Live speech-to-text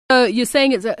You're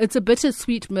saying it's a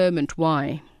bittersweet moment.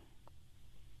 Why?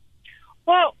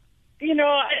 Well,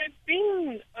 I've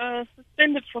been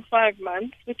suspended for 5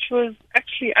 months, which was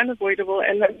actually unavoidable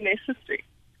and unnecessary.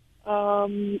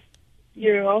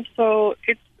 So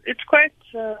it's quite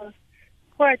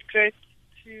great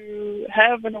to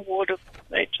have an award of this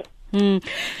nature.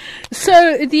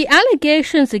 So the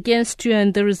allegations against you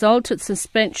and the resultant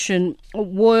suspension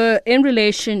were in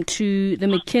relation to the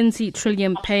McKinsey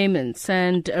Trillium payments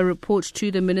and a report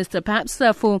to the minister. Perhaps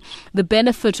for the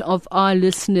benefit of our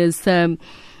listeners,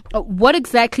 what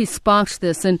exactly sparked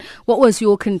this and what was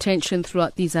your contention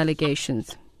throughout these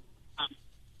allegations?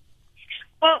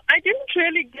 Well, I didn't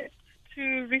really get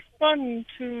to respond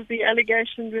to the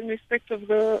allegations in respect of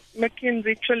the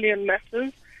McKinsey Trillium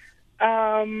matters,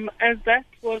 as that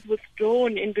was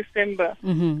withdrawn in December.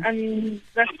 Mm-hmm. And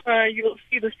that's why you'll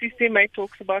see the CCMA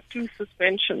talks about 2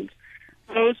 suspensions.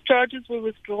 Those charges were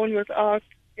withdrawn without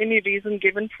any reason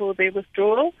given for their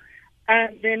withdrawal.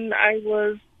 And then I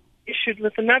was issued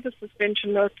with another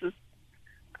suspension notice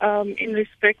in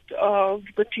respect of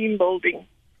the team building.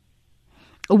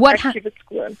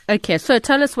 Okay, so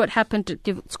tell us what happened at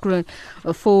Gibbetsgruen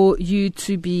for you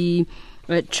to be,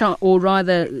 or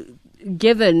rather,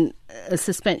 given a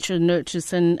suspension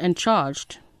notice and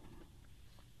charged.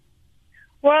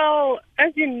 Well,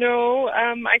 as you know,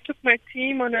 I took my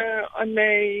team on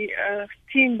a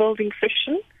team building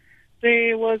session.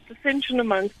 There was dissension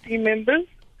amongst team members,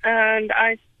 and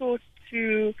I sought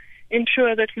to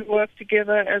ensure that we work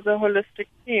together as a holistic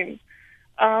team.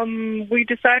 We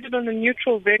decided on a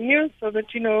neutral venue so that,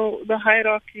 the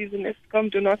hierarchies in Eskom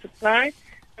do not apply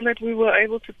and that we were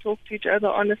able to talk to each other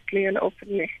honestly and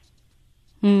openly.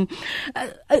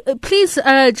 Please,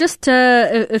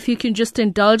 if you can just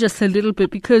indulge us a little bit,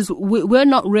 because we're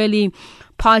not really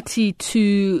party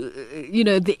to,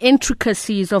 the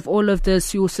intricacies of all of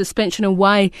this, your suspension, and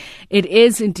why it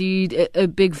is indeed a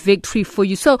big victory for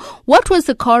you. So what was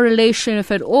the correlation, if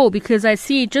at all? Because I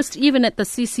see just even at the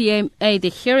CCMA, the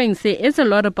hearings, there is a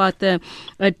lot about the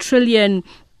Trillium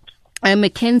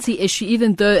McKinsey issue,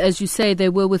 even though, as you say, they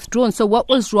were withdrawn. So what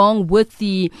was wrong with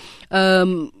the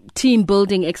team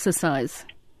building exercise?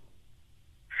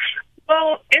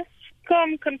 Well,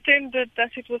 Eskom contended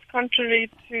that it was contrary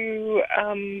to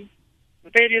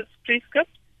various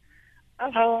prescripts.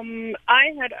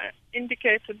 I had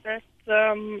indicated that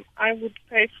I would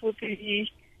pay for the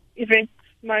event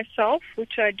myself,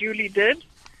 which I duly did.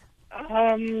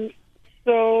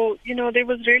 So, there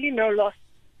was really no loss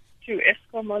to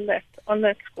Eskom on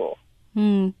that score.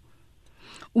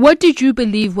 What did you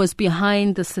believe was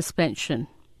behind the suspension?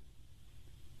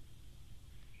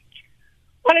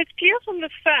 Well, it's clear from the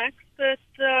fact that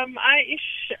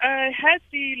I had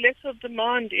the letter of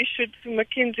demand issued to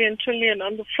McKinsey and Trillium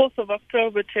on the 4th of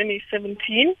October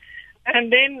 2017,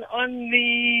 and then on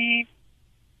the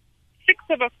 6th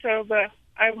of October,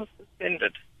 I was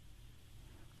suspended.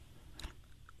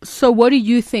 So what do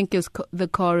you think is the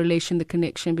correlation, the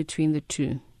connection between the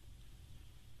two?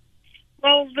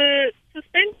 Well, the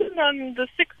suspension on the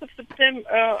 6th of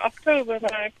October,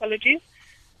 my apologies,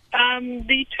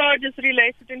 the charges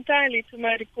related entirely to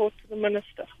my report to the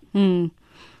minister.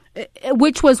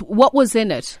 What was in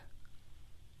it?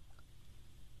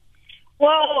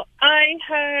 Well, I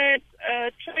had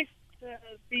traced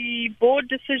the board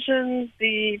decisions,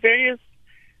 the various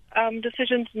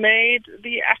decisions made,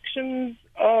 the actions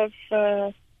of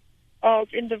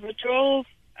individuals,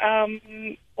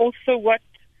 also what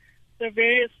the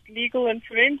various legal and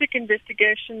forensic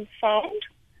investigations found.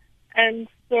 And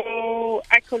so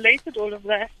I collated all of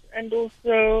that and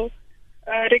also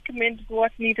recommended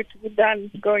what needed to be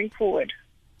done going forward.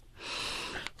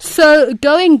 So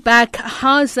going back,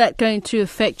 how's that going to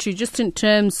affect you just in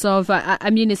terms of,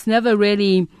 it's never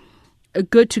really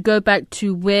good to go back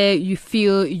to where you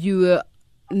feel you were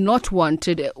not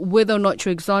wanted, whether or not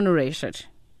you're exonerated?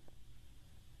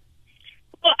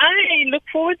 Well, I look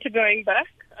forward to going back.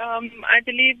 I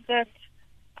believe that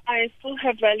I still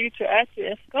have value to add to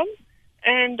Eskom,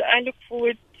 and I look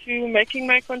forward to making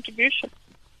my contribution.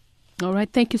 All right.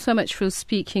 Thank you so much for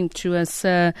speaking to us.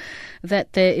 That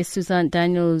there is Suzanne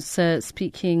Daniels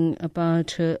speaking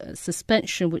about her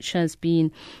suspension, which has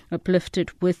been uplifted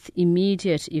with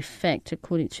immediate effect,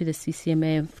 according to the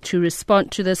CCMA. To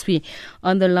respond to this, we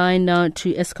on the line now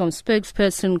to Eskom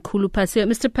spokesperson Khulu Phasiwe.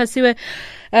 Mr. Phasiwe,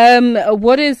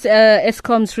 what is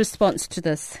Eskom's response to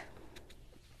this?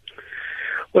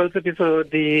 Well, so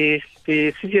the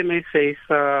CCMA says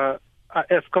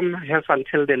Eskom has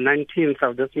until the 19th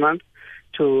of this month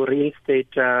to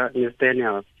reinstate Ms.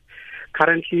 Daniels.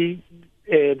 Currently,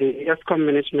 the Eskom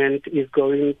management is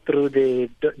going through the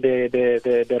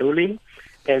ruling,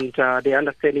 and the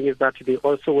understanding is that they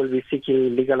also will be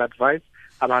seeking legal advice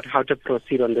about how to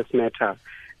proceed on this matter.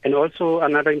 And also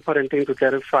another important thing to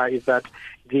clarify is that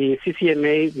the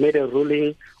CCMA made a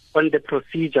ruling on the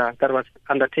procedure that was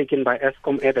undertaken by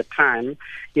Eskom at the time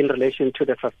in relation to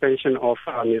the suspension of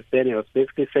Ms. Daniels,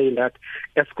 basically saying that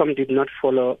Eskom did not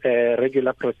follow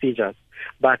regular procedures.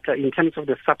 But in terms of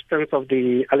the substance of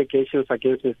the allegations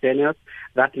against Ms. Daniels,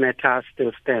 that matter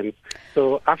still stands.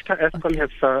 So after Eskom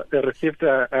has received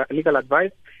legal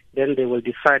advice, then they will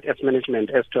decide as management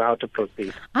as to how to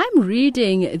proceed. I'm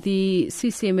reading the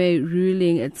CCMA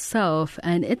ruling itself,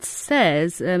 and it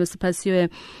says, Mr.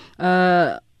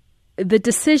 Phasiwe, the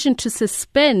decision to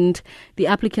suspend the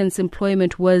applicant's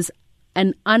employment was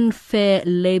an unfair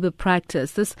labor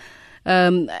practice. This,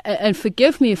 and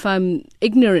forgive me if I'm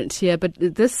ignorant here, but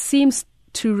this seems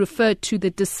to refer to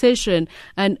the decision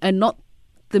and not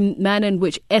the manner in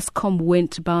which Eskom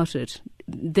went about it,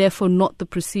 therefore not the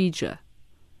procedure.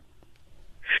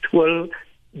 Well,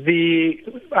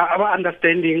 our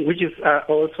understanding, which is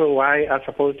also why I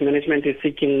suppose management is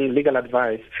seeking legal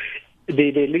advice,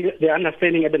 the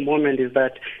understanding at the moment is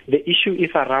that the issue is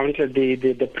around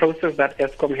the process that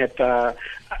Eskom had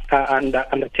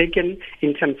undertaken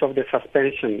in terms of the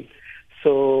suspension.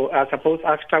 So I suppose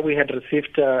after we had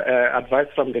received advice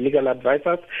from the legal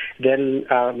advisors, then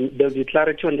there'll be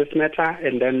clarity on this matter,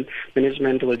 and then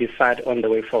management will decide on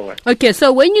the way forward. Okay,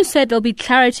 so when you said there'll be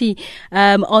clarity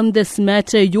on this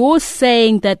matter, you're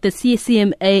saying that the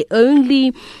CCMA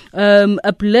only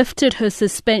uplifted her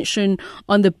suspension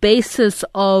on the basis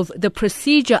of the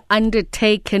procedure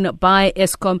undertaken by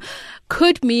Eskom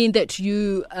could mean that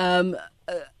you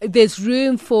there's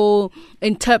room for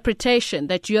interpretation,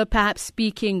 that you're perhaps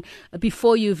speaking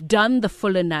before you've done the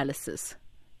full analysis.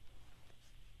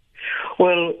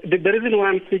 Well, the reason why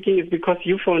I'm speaking is because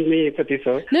you phoned me,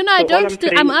 Patiso. No, I don't.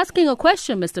 I'm asking a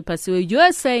question, Mr. Phasiwe.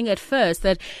 You're saying at first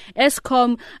that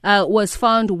Eskom was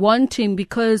found wanting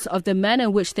because of the manner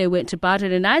in which they went about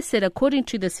it. And I said, according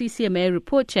to the CCMA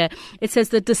report here, it says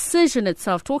the decision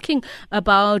itself, talking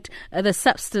about the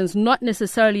substance, not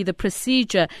necessarily the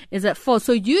procedure, is at fault.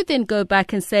 So you then go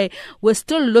back and say, we're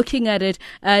still looking at it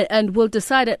and we'll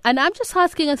decide it. And I'm just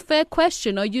asking a fair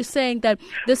question. Are you saying that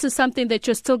this is something that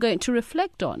you're still going to reflect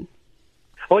on?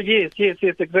 Oh, yes,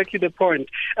 exactly the point.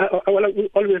 All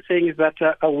we're saying is that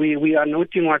we are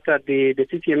noting what the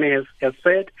CCMA has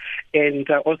said, and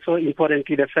also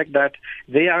importantly the fact that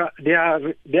their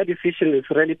decision is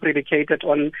really predicated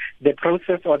on the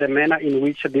process or the manner in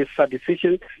which this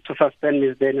decision to suspend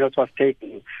Ms. Daniels was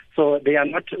taken. So they are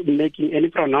not making any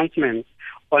pronouncements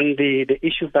on the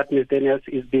issues that Ms. Daniels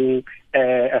is being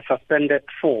suspended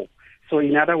for. So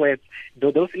in other words,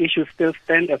 those issues still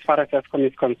stand as far as Eskom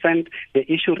is concerned. The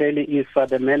issue really is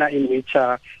the manner in which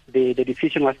the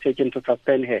decision was taken to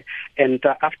suspend her. And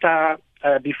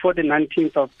before the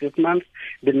 19th of this month,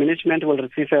 the management will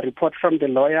receive a report from the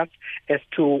lawyers as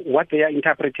to what their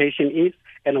interpretation is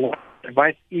and what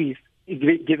advice is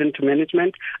given to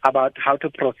management about how to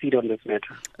proceed on this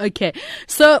matter. Okay.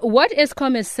 So what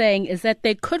Eskom is saying is that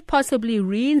they could possibly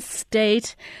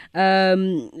reinstate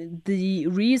the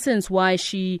reasons why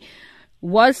she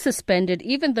was suspended,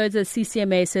 even though the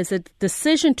CCMA says the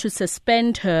decision to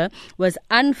suspend her was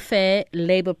unfair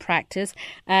labor practice,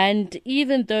 and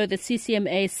even though the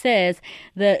CCMA says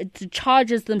the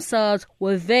charges themselves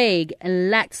were vague and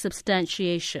lacked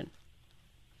substantiation.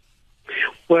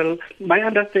 Well, my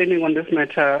understanding on this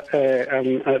matter,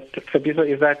 Fabiso,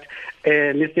 is that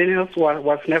Ms. Daniels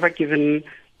was never given,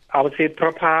 I would say,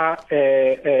 proper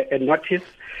notice,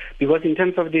 because in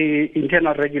terms of the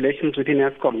internal regulations within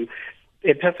Eskom,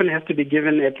 a person has to be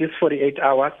given at least 48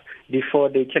 hours before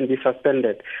they can be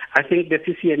suspended. I think the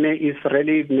CCMA is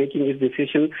really making its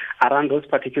decision around those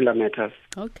particular matters.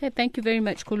 Okay, thank you very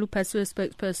much, Khulu Phasiwe,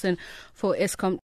 spokesperson for Eskom.